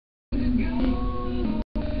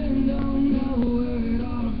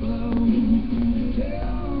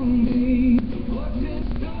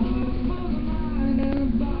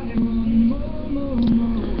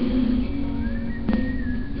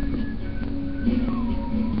CBC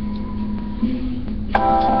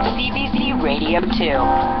Radio 2,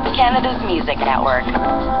 Canada's music network.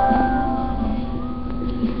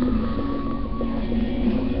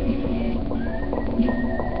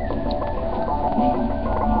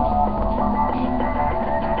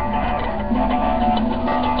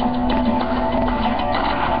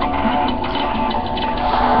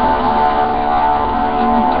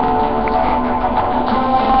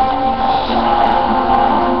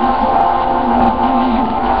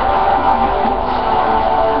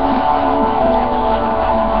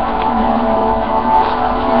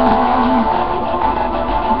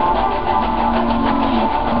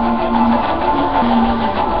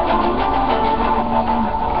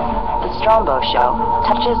 Show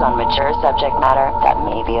touches on mature subject matter that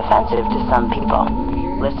may be offensive to some people.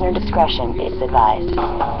 Listener discretion is advised.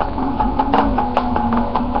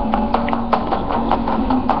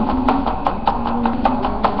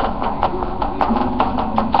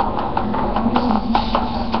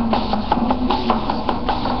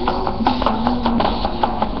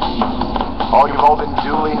 You've all been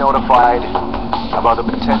duly notified about the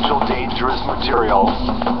potential dangerous material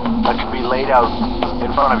that could be laid out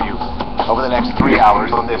in front of you over the next 3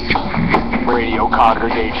 hours on this radio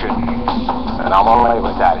congregation. And I'm alright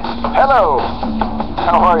with that. Hello!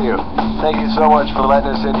 How are you? Thank you so much for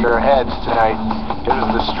letting us into your heads tonight. This is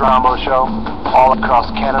the Strombo Show, all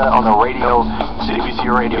across Canada on the radio, CBC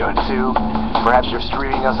Radio 2. Perhaps you're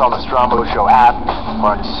streaming us on the Strombo Show app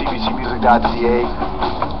or on cbcmusic.ca,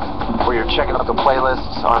 where you're checking out the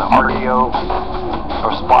playlists on RDO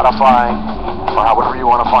or Spotify, or however you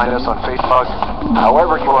want to find us on Facebook.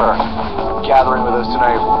 However you are gathering with us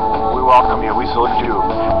tonight, we welcome you, we salute you.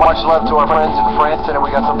 Much love to our friends in France, and we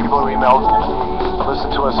got some people who emailed, listen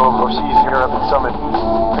to us overseas in Europe and some in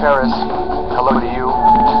Paris. Hello to you.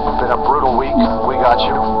 It's been a brutal week, we got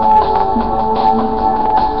you.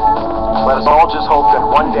 Let us all just hope that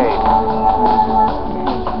one day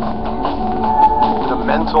the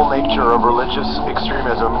mental nature of religious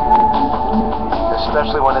extremism,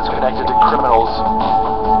 especially when it's connected to criminals,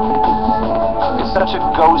 is such a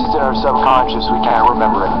ghost in our subconscious we can't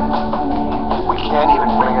remember it. We can't even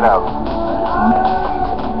bring it out.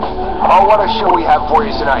 Oh, what a show we have for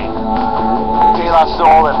you tonight. De La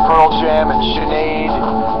Soul and Pearl Jam and Sinead,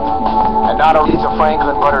 and not Aretha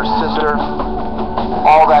Franklin but her sister.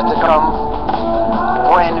 All that to come.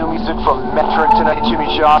 Brand new music from Metric tonight. Jimmy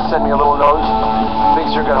Shaw sent me a little note.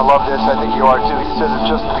 Thinks you're gonna love this. I think you are too. He says it's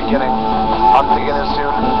just the beginning. I'm thinking this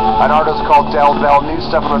soon. An artist called Del Bell. New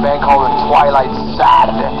stuff from a band called The Twilight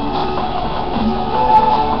Sad.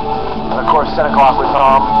 And of course, 10 o'clock with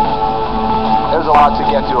Tom. There's a lot to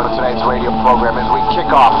get to in tonight's radio program as we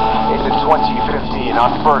kick off into 2015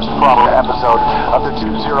 on first proper episode of the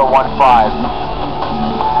 2015.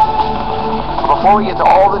 Before we get to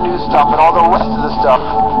all the new stuff and all the rest of the stuff,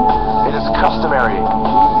 it is customary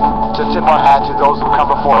to tip our hat to those who come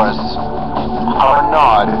before us. Our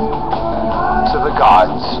nod to the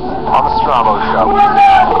gods on the Strombo Show. We're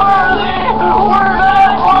not worthy! We're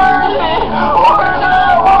not worthy! We're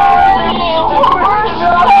not worthy!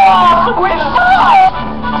 We suck!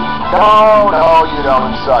 No, you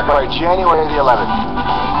don't suck. Alright, January the 11th.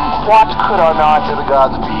 What could our nod to the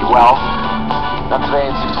gods be? Well, that's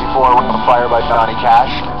Van 64, Ring of Fire by Johnny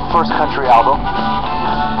Cash. First country album.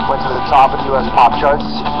 Went to the top of the U.S. pop charts.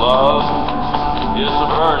 Love is a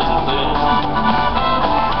burning thing,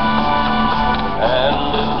 and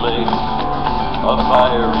it makes a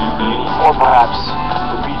fiery ring. Or perhaps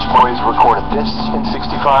the Beach Boys recorded this in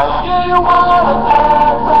 65.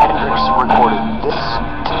 Hendrix recorded this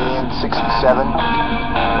in 67.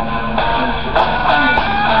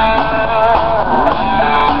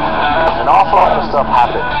 An awful lot of stuff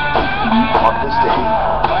happened on this day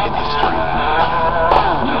in history.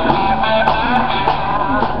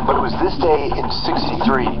 But it was this day in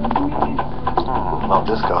 63, little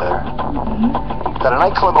disco there, that a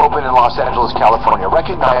nightclub opened in Los Angeles, California,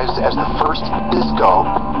 recognized as the first disco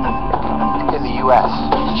in the U.S.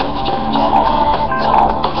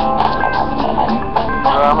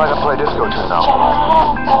 I'm not going to play disco tune now.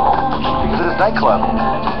 Because this nightclub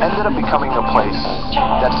ended up becoming a place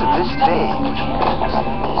that to this day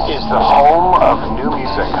is the home of new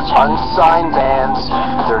music. Unsigned bands,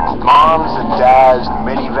 their moms and dads,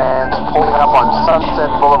 minivans pulling up on Sunset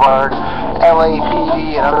Boulevard,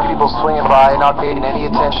 LAPD and other people swinging by, not paying any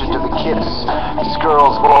attention to the kids, these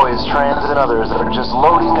girls, boys, trans and others that are just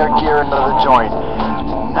loading their gear into the joint,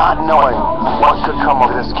 not knowing what could come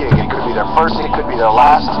of this gig. It could be their first, it could be their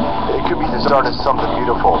last, it could be the start of something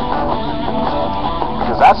beautiful.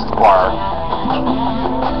 Because that's the bar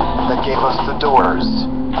that gave us the Doors.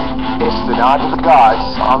 It's the nod to the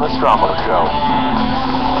gods on the Stromo Show.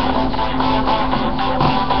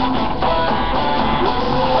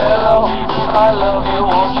 Hello, I love you,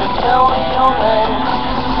 won't you tell me your name?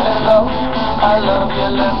 Hello, I love you,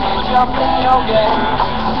 let me jump in your game.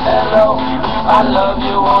 Hello, I love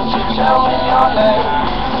you, won't you tell me your name?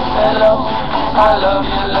 Hello, I love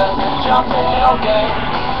you, let me jump in your game.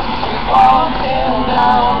 She's walking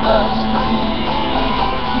down the street,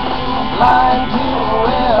 blind to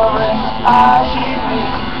every eye she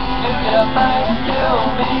meets. Do you think you'll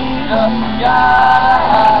be the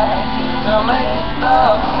guy to make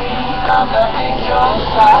the queen of the angel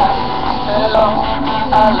side? Hello,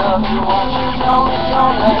 I love you, won't you tell me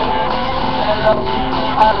your name? Hello,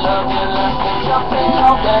 I love you, let me jump in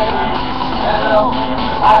your game. Hello,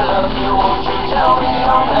 I love you, won't you tell me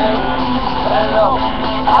your name? Hello,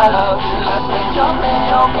 I love you, let me jump in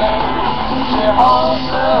your game. She holds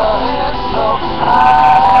her head so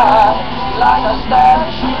high, like a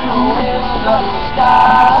statue in the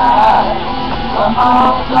sky. Her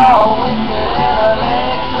arms are wicked and her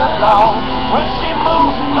legs are long. When she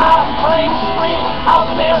moves, my brain screams out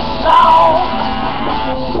this song.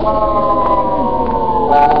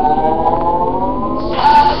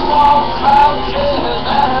 Sidewalk crouches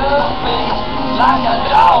at her feet, like a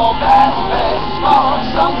dog that begs for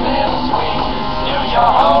something sweet. Do you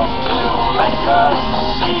hope to make her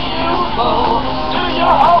see you, boo? Do you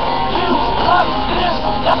hope to pluck this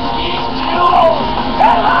dusky jewel?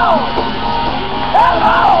 Hello!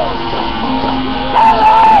 Hello!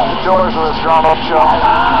 Hello! The doors of the Stromo Show,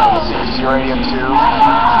 CC Radio 2,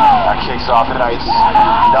 that kicks off tonight's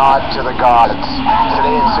Nod to the Gods.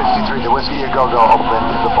 Today in 63, the Whiskey A Go-Go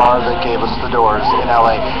opened, the bar that gave us the doors in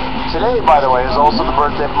LA. Today, by the way, is also the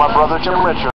birthday of my brother Jim Richards.